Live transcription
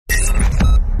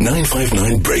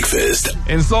959 Breakfast.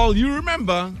 And Saul, you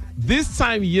remember this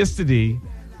time yesterday,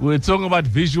 we were talking about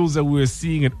visuals that we were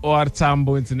seeing at OR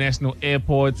Tambo International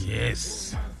Airport.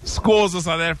 Yes. Scores of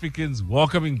South Africans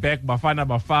welcoming back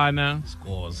Bafana.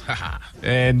 Scores.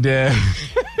 And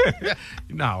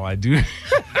now I do.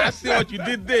 I see what you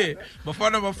did there.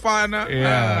 Bafana.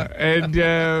 Yeah.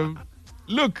 And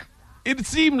look, it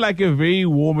seemed like a very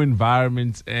warm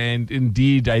environment. And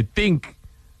indeed, I think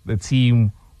the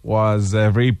team was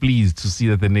very pleased to see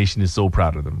that the nation is so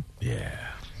proud of them. Yeah.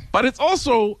 But it's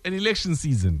also an election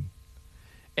season.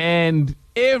 And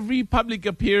every public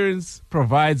appearance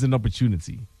provides an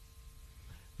opportunity.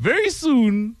 Very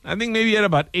soon, I think maybe at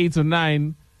about 8 or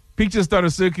 9, pictures started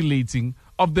circulating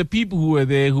of the people who were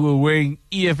there who were wearing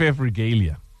EFF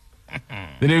regalia.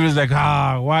 Then it was like,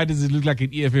 why does it look like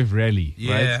an EFF rally?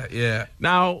 Yeah, right? yeah.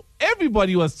 Now,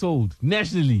 everybody was told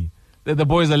nationally that the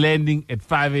boys are landing at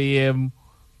 5 a.m.,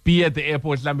 be at the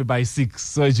airport by 6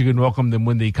 so that you can welcome them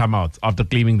when they come out after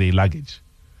claiming their luggage.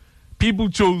 People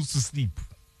chose to sleep.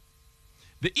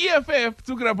 The EFF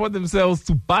took it upon themselves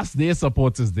to bus their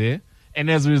supporters there, and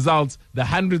as a result, the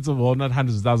hundreds of, well, not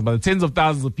hundreds of thousands, but the tens of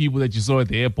thousands of people that you saw at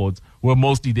the airport were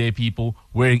mostly their people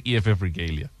wearing EFF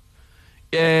regalia.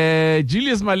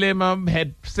 Julius Malema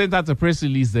had sent out a press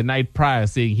release the night prior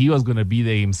saying he was going to be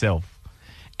there himself.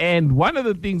 And one of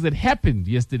the things that happened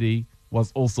yesterday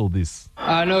was also this.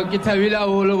 No,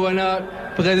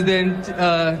 President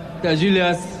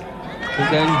Julius.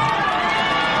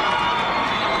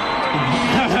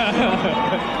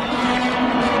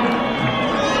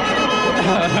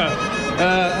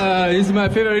 He's my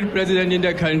favorite president in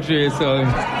the country. So,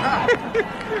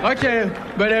 okay.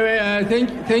 But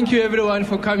anyway, thank you everyone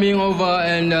for coming over,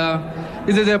 and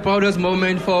this is the proudest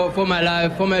moment for my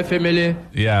life, for my family.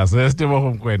 Yeah, so that's the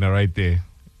Kwena right there.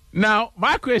 Now,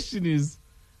 my question is,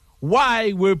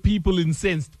 why were people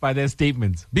incensed by their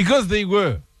statements? Because they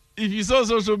were. If you saw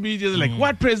social media, they're like,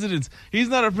 what president? He's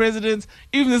not a president.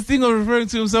 Even this thing of referring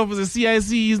to himself as a CIC,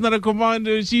 he's not a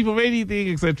commander-in-chief of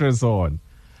anything, etc. and so on.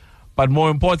 But more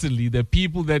importantly, the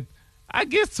people that, I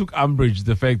guess, took umbrage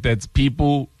the fact that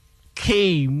people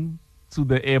came to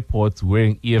the airport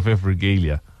wearing EFF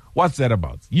regalia. What's that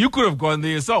about? You could have gone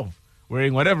there yourself,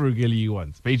 wearing whatever regalia you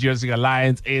want. Patriotic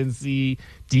Alliance, ANC,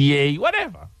 DA,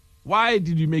 whatever. Why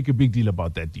did you make a big deal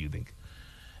about that, do you think?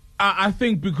 I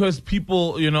think because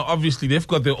people, obviously they've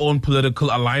got their own political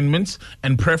alignments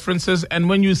and preferences. And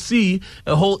when you see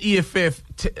a whole EFF,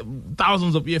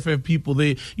 thousands of EFF people,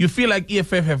 you feel like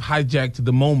EFF have hijacked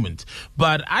the moment.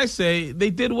 But I say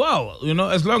they did well,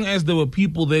 as long as there were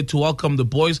people there to welcome the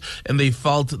boys and they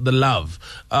felt the love.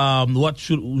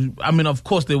 Of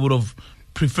course they would have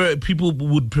people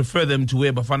would prefer them to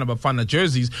wear Bafana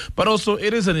jerseys, but also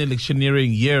it is an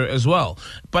electioneering year as well.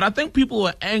 But I think people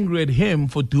were angry at him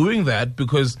for doing that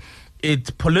because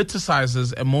it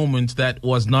politicizes a moment that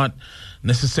was not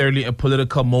necessarily a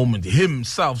political moment.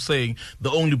 Himself saying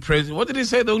the only president, what did he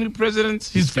say? The only president?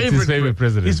 His favorite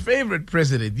president. His favorite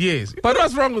president, yes. But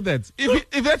what's wrong with that?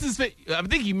 If that's his I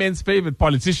think he meant favorite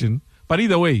politician, but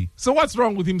either way. So what's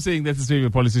wrong with him saying that's his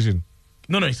favorite politician?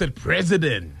 No, he said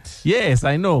president. Yes,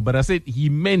 I know, but I said he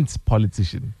meant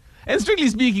politician. And strictly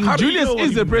speaking, Julius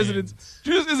is the president.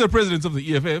 Julius is the president of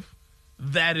the EFF.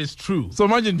 That is true. So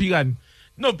imagine Pigan.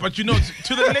 No, but to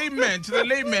the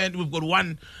layman, we've got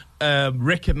one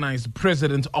recognized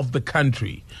president of the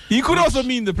country. He could also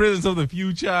mean the president of the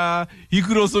future. He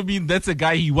could also mean that's a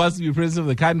guy he wants to be president of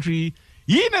the country.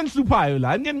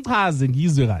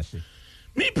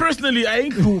 Me personally, I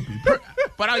ain't groupie.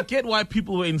 But I get why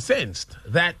people were incensed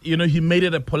that, he made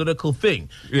it a political thing.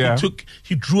 Yeah.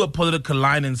 He drew a political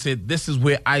line and said, this is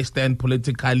where I stand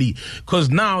politically. Because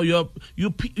now you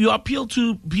appeal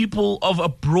to people of a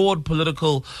broad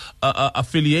political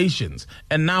affiliations.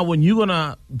 And now when you're going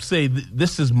to say,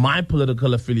 this is my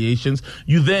political affiliations,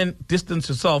 you then distance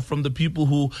yourself from the people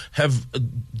who have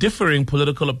differing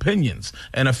political opinions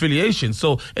and affiliations.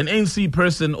 So an ANC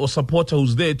person or supporter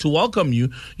who's there to welcome you,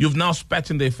 you've now spat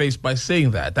in their face by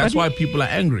saying that. That's why people are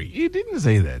angry. He didn't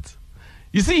say that.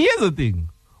 You see, here's the thing.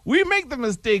 We make the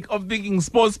mistake of thinking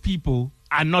sports people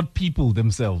are not people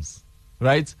themselves,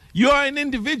 right? You are an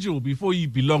individual before you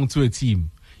belong to a team.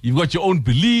 You've got your own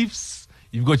beliefs.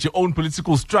 You've got your own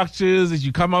political structures that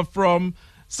you come up from.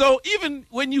 So even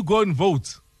when you go and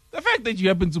vote, the fact that you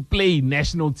happen to play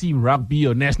national team rugby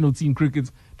or national team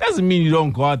cricket doesn't mean you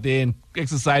don't go out there and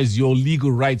exercise your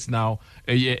legal rights now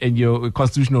and your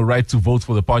constitutional right to vote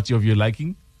for the party of your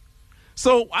liking.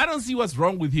 So I don't see what's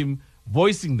wrong with him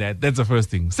voicing that. That's the first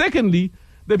thing. Secondly,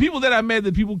 the people that I met,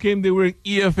 the people came there wearing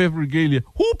EFF regalia.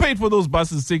 Who paid for those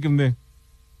buses to take them there?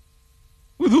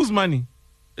 With whose money?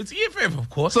 It's EFF, of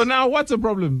course. So now what's the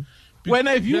problem?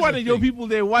 If you wanted your people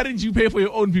there, why didn't you pay for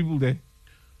your own people there?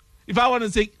 If I want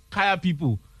to take Kaya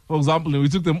people, for example, and we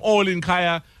took them all in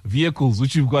Kaya vehicles,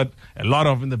 which you've got a lot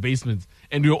of in the basement,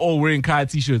 and we're all wearing Kaya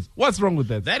t-shirts, what's wrong with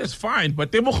that? That is fine,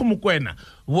 but Tebogo Mokoena,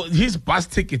 his bus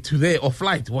ticket to there or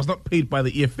flight was not paid by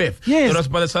the EFF. Yes. It was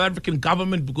by the South African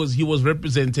government because he was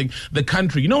representing the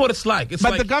country. You know what it's like?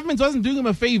 But the government wasn't doing him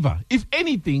a favor. If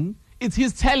anything, it's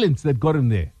his talent that got him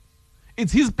there.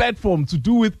 It's his platform to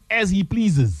do it as he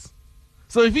pleases.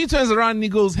 So if he turns around and he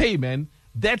goes, hey, man,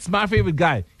 that's my favorite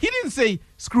guy. He didn't say,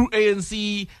 screw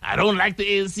ANC, I don't like the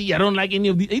ANC, I don't like any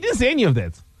of these. He didn't say any of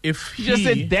that. He just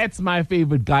said, that's my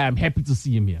favorite guy, I'm happy to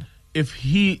see him here. If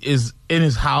he is in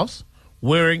his house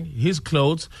wearing his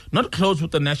clothes, not clothes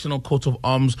with the national coat of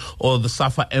arms or the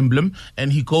SAFA emblem,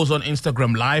 and he goes on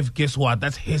Instagram Live, guess what?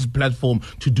 That's his platform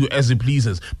to do as he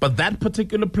pleases. But that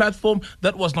particular platform,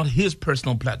 that was not his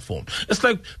personal platform. It's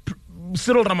like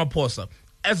Cyril Ramaphosa,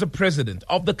 as a president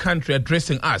of the country,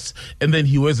 addressing us, and then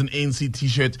he wears an ANC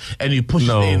t-shirt and he pushes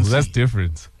the ANC. No, that's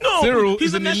different. No, Cyril he's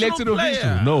is an a national elected player.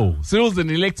 official. No, Cyril's an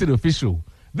elected official.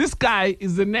 This guy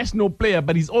is a national player,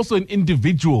 but he's also an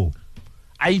individual.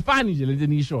 But the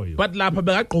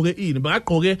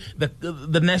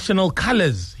national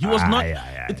colors. He was not.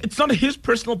 It's not his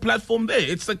personal platform there.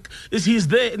 He's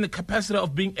there in the capacity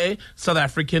of being a South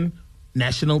African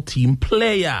national team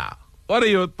player. What are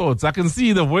your thoughts? I can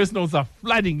see the voice notes are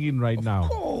flooding in right now. Of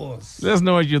course. Let us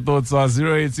know what your thoughts are.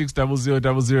 086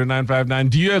 00959.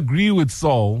 Do you agree with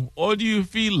Saul, or do you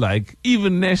feel like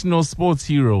even national sports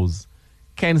heroes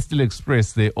can still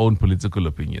express their own political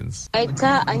opinions? But in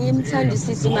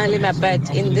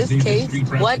this case,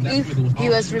 what if he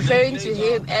was referring to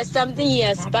him as something he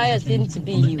aspires him to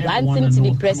be? He wants him to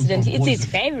be president. It's his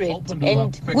favorite.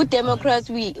 And good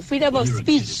Democrats, freedom of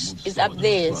speech is up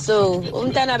there. So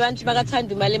I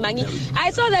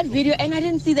saw that video and I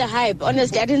didn't see the hype.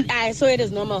 Honestly, I saw it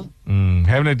as normal.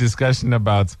 Having a discussion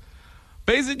about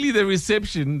basically the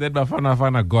reception that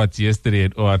Bafana got yesterday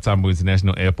at OR Tambo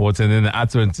International Airport, and then the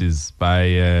utterances by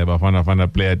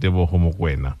Bafana player Tebogo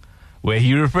Mokoena, where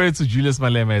he referred to Julius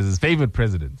Malema as his favorite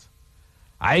president.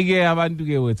 I get abantu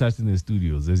were touched in the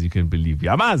studios, as you can believe.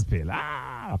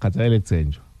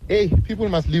 Hey, people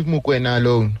must leave Mokoena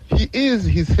alone. He is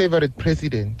his favorite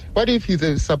president. What if he's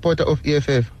a supporter of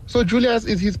EFF? So Julius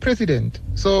is his president.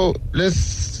 So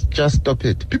let's just stop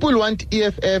it. People want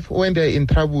EFF when they're in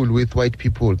trouble with white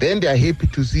people. Then they're happy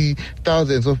to see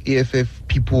thousands of EFF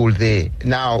people there.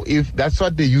 Now, if that's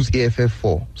what they use EFF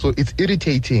for. So it's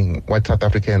irritating what South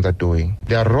Africans are doing.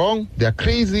 They're wrong. They're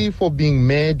crazy for being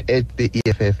mad at the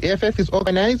EFF. EFF is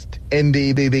organized and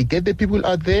they get the people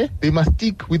out there. They must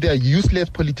stick with their useless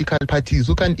political parties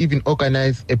who can't even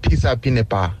organize a peace up in a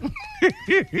bar.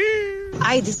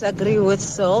 I disagree with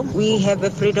Saul. We have a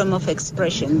freedom of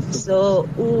expression. So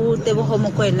Tebogo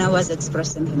Mokoena was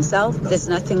expressing himself. There's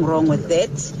nothing wrong with that.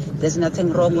 There's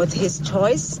nothing wrong with his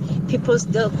choice. People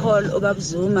still call Obab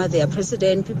Zuma their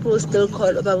president. People still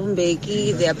call Obab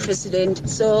Mbeki their president.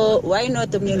 So why not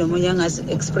Mnyelo Munyanga's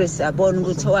express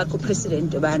Bongo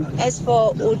president? As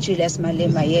for Julius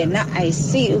Malema, I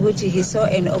see he saw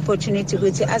an opportunity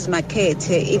as market,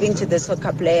 even to the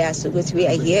soccer players, which we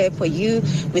are here for you,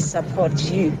 we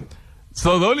support you.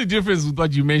 So the only difference with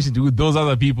what you mentioned with those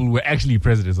other people were actually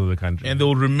presidents of the country. And they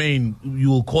will remain, you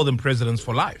will call them presidents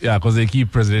for life. Yeah, because they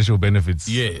keep presidential benefits.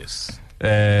 Yes.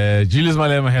 Julius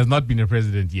Malema has not been a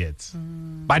president yet.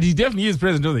 But he definitely is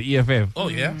president of the EFF. Oh,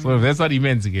 yeah? So if that's what he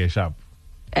meant to get sharp.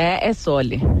 No.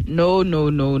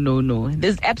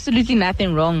 There's absolutely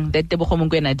nothing wrong that Tebogo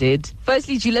Mokoena did.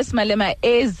 Firstly, Julius Malema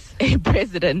is a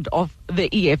president of the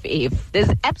EFF. There's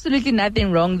absolutely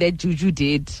nothing wrong that Juju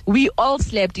did. We all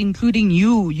slept, including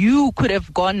you. You could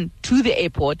have gone to the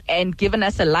airport and given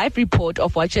us a live report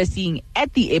of what you're seeing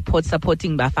at the airport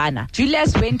supporting Bafana.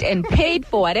 Julius went and paid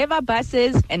for whatever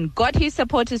buses and got his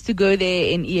supporters to go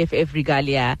there in EFF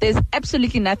regalia. There's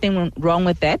absolutely nothing wrong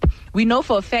with that. We know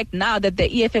for a fact now that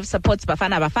the EFF supports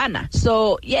Bafana.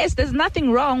 So, yes, there's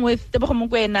nothing wrong with Tebogo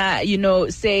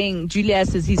Mokoena, saying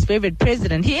Julius is his favorite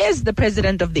president. He is the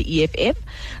president of the EFF.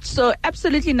 So,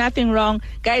 absolutely nothing wrong.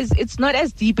 Guys, it's not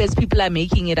as deep as people are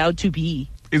making it out to be.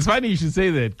 It's funny you should say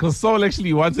that, because Saul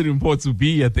actually wanted him to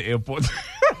be at the airport.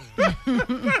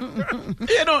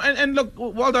 And look,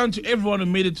 well done to everyone who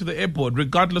made it to the airport,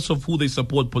 regardless of who they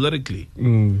support politically.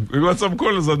 We got some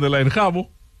callers on the line. Khabo?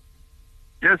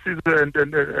 Yes, and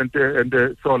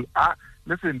Saul.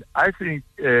 Listen, I think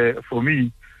for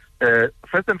me,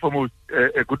 first and foremost,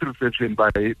 a good reflection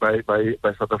by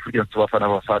South Africans to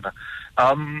Bafana.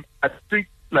 I think,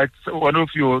 like one of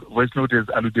your voice notes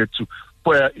alluded to,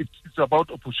 where it's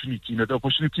about opportunity. The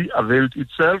opportunity availed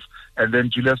itself, and then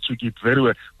Julius took it very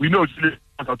well. We know Julius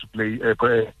knows how to play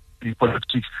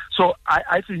politics. So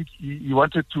I think he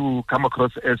wanted to come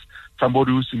across as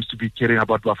somebody who seems to be caring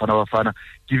about Bafana,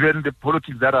 given the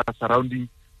politics that are surrounding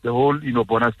the whole,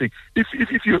 bonus thing. If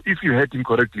you heard him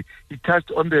correctly, he touched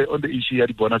on the issue of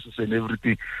the bonuses and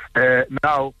everything.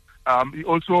 Now, he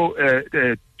also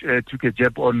took a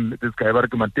jab on this guy,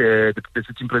 the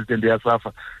sitting president,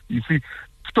 Safa. You see,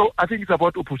 so I think it's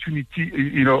about opportunity,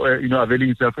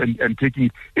 availing itself and taking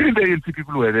it. Even the ANC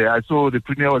people were there. I saw the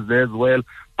premier was there as well,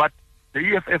 but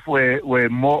the EFF were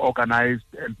more organized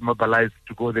and mobilized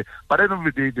to go there. But at the end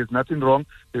of the day, there's nothing wrong.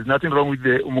 There's nothing wrong with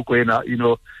the Mokoena,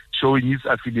 showing his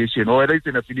affiliation, or whether it's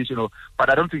an affiliation, but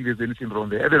I don't think there's anything wrong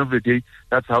there. At the end of the day,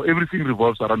 that's how everything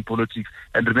revolves around politics.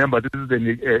 And remember, this is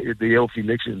the year of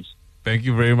elections. Thank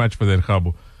you very much for that,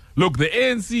 Khabo. Look, the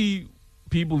ANC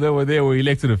people that were there were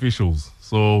elected officials.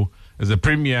 So as a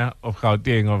premier of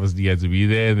Gauteng, obviously, he had to be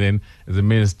there. And then as a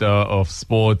minister of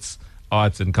sports,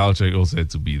 arts and culture, he also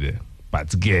had to be there.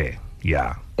 But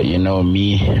yeah.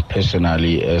 Me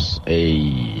personally, as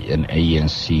an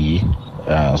ANC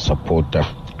supporter,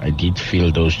 I did feel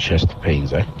those chest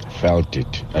pains. I felt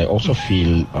it. I also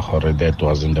feel that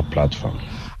was in the platform.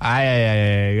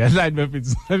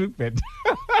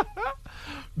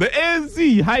 The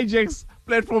ANC hijacks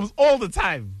platforms all the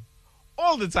time.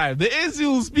 All the time. The ANC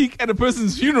will speak at a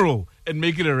person's funeral and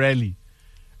make it a rally.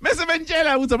 President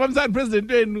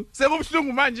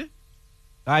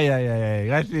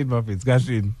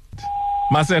Gashin.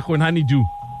 Maseko and Honeydew.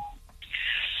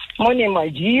 Morning, my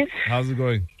G's. How's it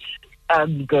going?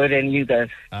 I'm good, and you guys?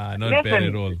 Not bad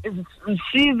at all.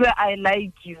 Caesar, I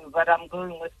like you, but I'm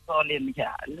going with Solin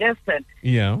here. Listen,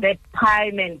 the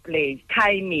time and place,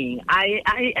 timing. I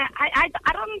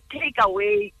don't take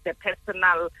away the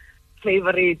personal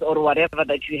favorite or whatever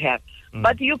that you have,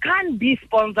 but you can't be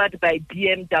sponsored by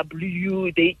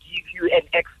BMW. They give you an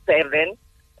X7.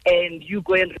 And you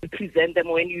go and represent them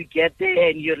when you get there,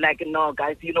 and you're like, no,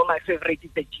 guys, my favorite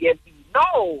is the GMP.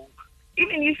 No,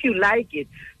 even if you like it.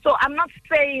 So I'm not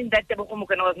saying that the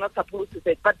Bokomokana was not supposed to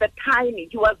say it, but the timing,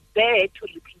 he was there to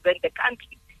represent the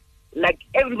country. Like,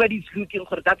 everybody's looking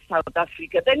for that South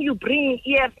Africa. Then you bring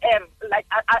EFF. Like,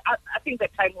 I think the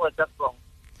time was just wrong.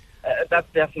 That's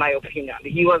just my opinion.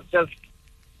 He was just...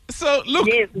 So, look,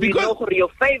 yes, because... we know who your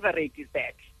favorite is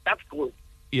that. That's good.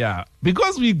 Yeah,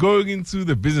 because we're going into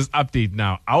the business update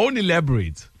now, I won't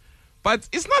elaborate. But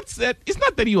it's not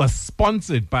that he was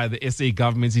sponsored by the SA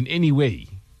government in any way.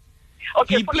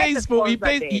 Okay, he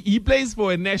plays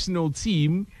for a national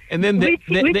team, and then the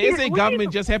SA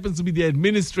government just happens to be the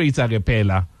administrator,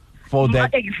 Repela, for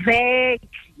that.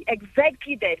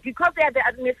 Exactly that. Because they are the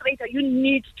administrator, you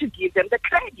need to give them the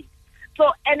credit.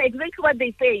 So, and exactly what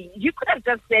they say, you could have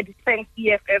just said thanks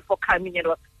EFF for coming and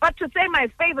all. But to say my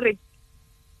favorite,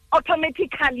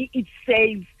 automatically it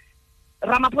says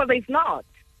Ramaphosa is not.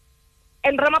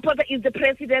 And Ramaphosa is the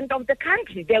president of the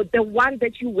country, the one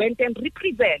that you went and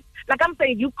represent. Like I'm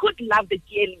saying, you could love the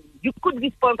GLE, you could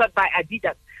be sponsored by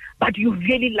Adidas, but you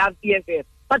really love EFF.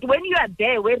 But when you are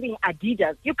there wearing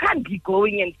Adidas, you can't be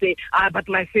going and say, but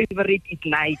my favorite is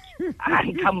Nike.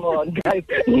 Come on, guys.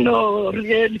 No,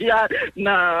 really.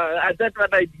 No, that's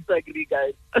what I disagree,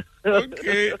 guys.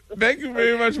 Okay. Thank you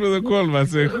very much for the call,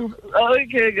 Maseko.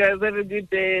 Okay, guys. Have a good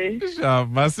day. Sure.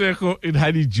 Maseko in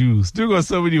Honeydew. Still got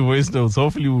so many voice notes.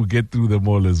 Hopefully we'll get through them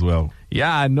all as well.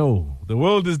 Yeah, I know. The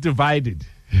world is divided.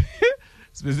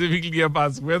 Specifically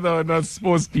about whether or not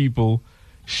sports people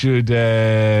should,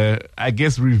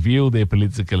 reveal their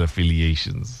political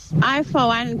affiliations. I, for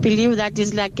one, believe that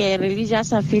it's like a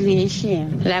religious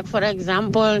affiliation. Like, for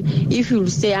example, if you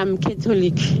say I'm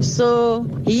Catholic, so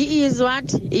he is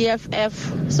what?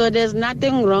 EFF. So there's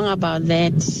nothing wrong about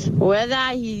that. Whether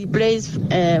he plays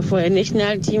for a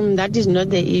national team, that is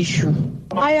not the issue.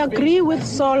 I agree with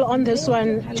Saul on this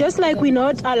one. Just like we're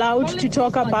not allowed to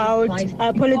talk about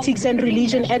politics and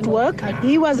religion at work,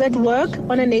 he was at work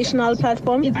on a national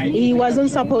platform. He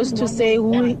wasn't supposed to say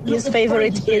who his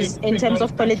favorite is in terms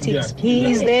of politics.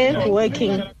 He is there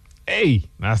working. Hey,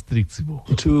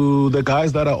 to the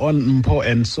guys that are on Mpo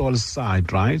and Saul's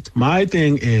side, right? My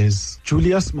thing is,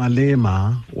 Julius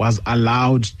Malema was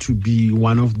allowed to be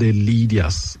one of the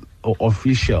leaders or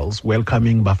officials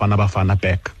welcoming Bafana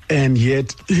back. And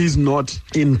yet he's not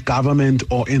in government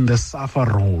or in the SAFA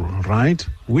role, right?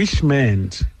 Which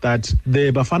meant that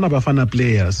the Bafana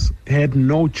players had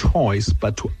no choice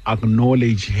but to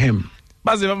acknowledge him.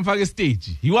 Baze bamfake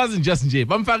stage. He wasn't just nje.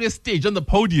 Bamfake stage on the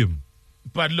podium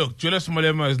But look, Julius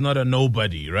Malema is not a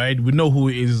nobody, right? We know who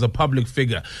he is. He's a public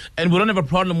figure. And we don't have a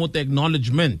problem with the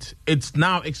acknowledgement. It's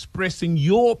now expressing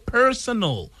your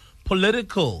personal,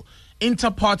 political,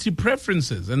 inter-party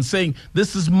preferences and saying,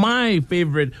 this is my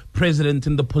favorite president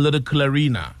in the political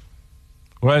arena.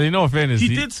 Well, in all fairness,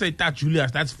 he did say that,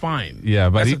 Julius. That's fine. Yeah,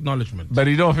 but that's acknowledgement. But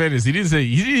in all fairness, he didn't say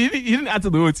he didn't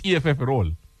utter the words EFF at all.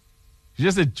 He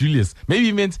just said Julius. Maybe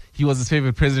he meant he was his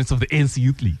favorite president of the ANC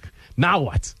Youth League. Now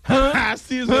what?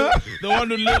 The one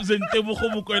who lives in Tebogo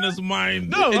Mokwena's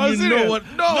mind. No, and you know what?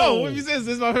 No, if he says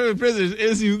this is my favorite president,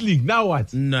 ANC Youth League. Now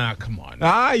what? Nah, come on.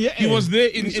 Yeah. He was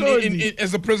there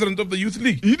as the president of the Youth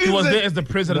League. He was there as the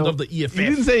president of the EFF. He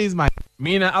didn't say he's my.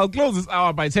 I'll close this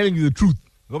hour by telling you the truth.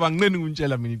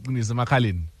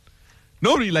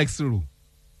 Nobody likes Cyril.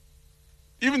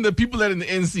 Even the people that are in the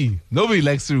NC, nobody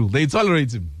likes Cyril. They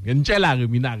tolerate him.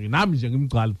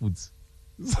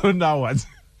 So now what?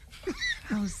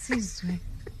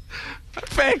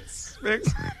 Facts.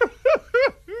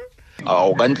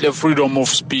 Kanti freedom of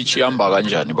speech ihamba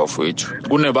kanjani bafowethu?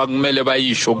 Kunebakumele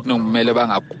bayisho kunomele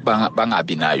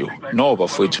bangabi nayo. No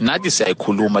bafowethu, nathi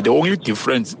siyayikhuluma. The only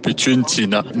difference between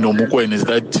thina noMokoena is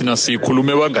that thina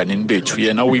sikhulume banganini bethu,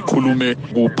 yena uyikhulume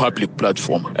ku public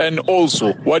platform. And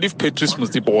also, what if Patrice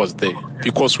Motsepe was there?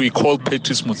 Because we called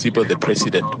Patrice Motsepe the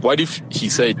president. What if he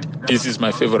said, this is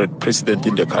my favorite president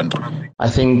in the country? I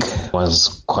think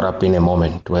was caught up in a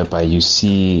moment whereby you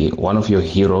see one of your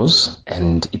heroes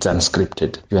and it's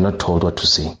unscripted. You're not told what to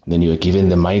say. Then you're given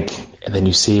the mic and then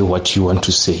you say what you want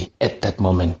to say at that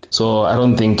moment. So I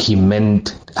don't think he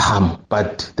meant harm,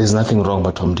 but there's nothing wrong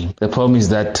about Tomlin. The problem is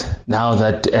that now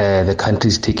that the country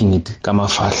is taking it,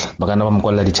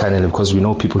 the channel, because we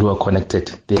know people who are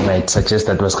connected, they might suggest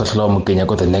that Mokenya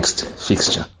got the next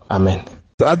fixture. Amen.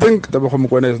 I think Tebogo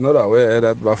Mokoena is not aware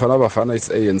that Bafana is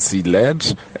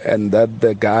ANC-led, and that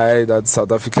the guy that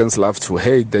South Africans love to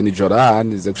hate, Danny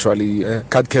Jordan, is actually a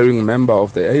card-carrying member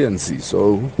of the ANC.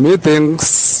 So, me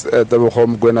thinks Tebogo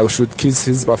Mokoena should kiss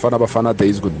his Bafana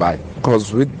days goodbye.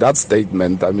 Because with that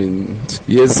statement, I mean,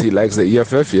 yes, he likes the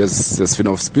EFF, yes, there's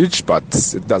freedom of speech, but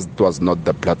it was not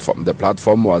the platform. The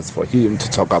platform was for him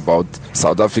to talk about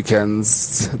South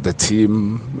Africans, the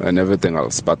team, and everything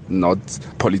else, but not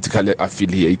politically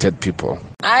affiliated people.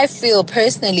 I feel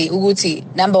personally, Uguti,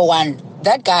 number one,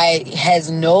 that guy has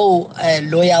no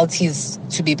loyalties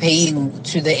to be paying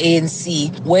to the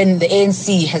ANC when the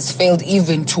ANC has failed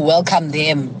even to welcome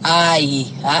them.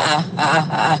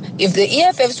 If the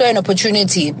EFF saw an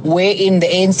opportunity wherein the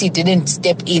ANC didn't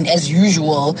step in as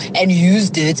usual and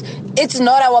used it, it's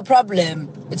not our problem.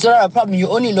 It's not our problem.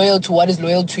 You're only loyal to what is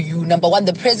loyal to you. Number one,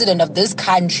 the president of this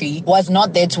country was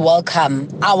not there to welcome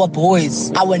our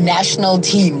boys, our national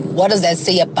team. What does that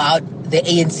say about the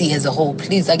ANC as a whole?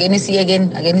 Please, again, see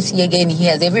again. He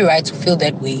has every right to feel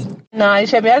that way. No,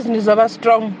 Ishemi nizoba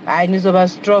strong. I nizoba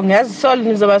strong. As Sol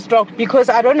nizoba strong. Because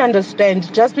I don't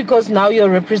understand. Just because now you're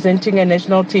representing a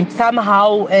national team,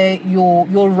 somehow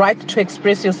your right to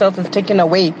express yourself is taken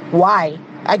away. Why?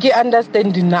 I can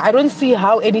understand it now. I don't see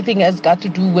how anything has got to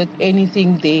do with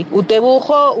anything there. He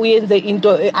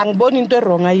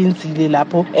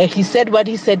said what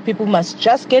he said. People must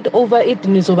just get over it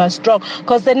and is over strong.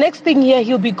 Because the next thing here,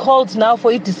 he'll be called now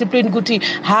for it discipline. Guti,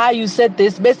 you said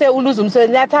this.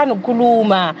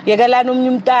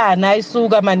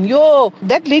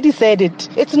 That lady said it.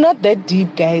 It's not that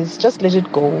deep, guys. Just let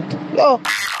it go.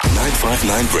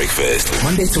 959 Breakfast,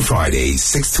 Monday to Friday,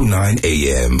 6 to 9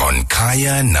 a.m. on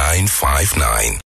Kaya 959.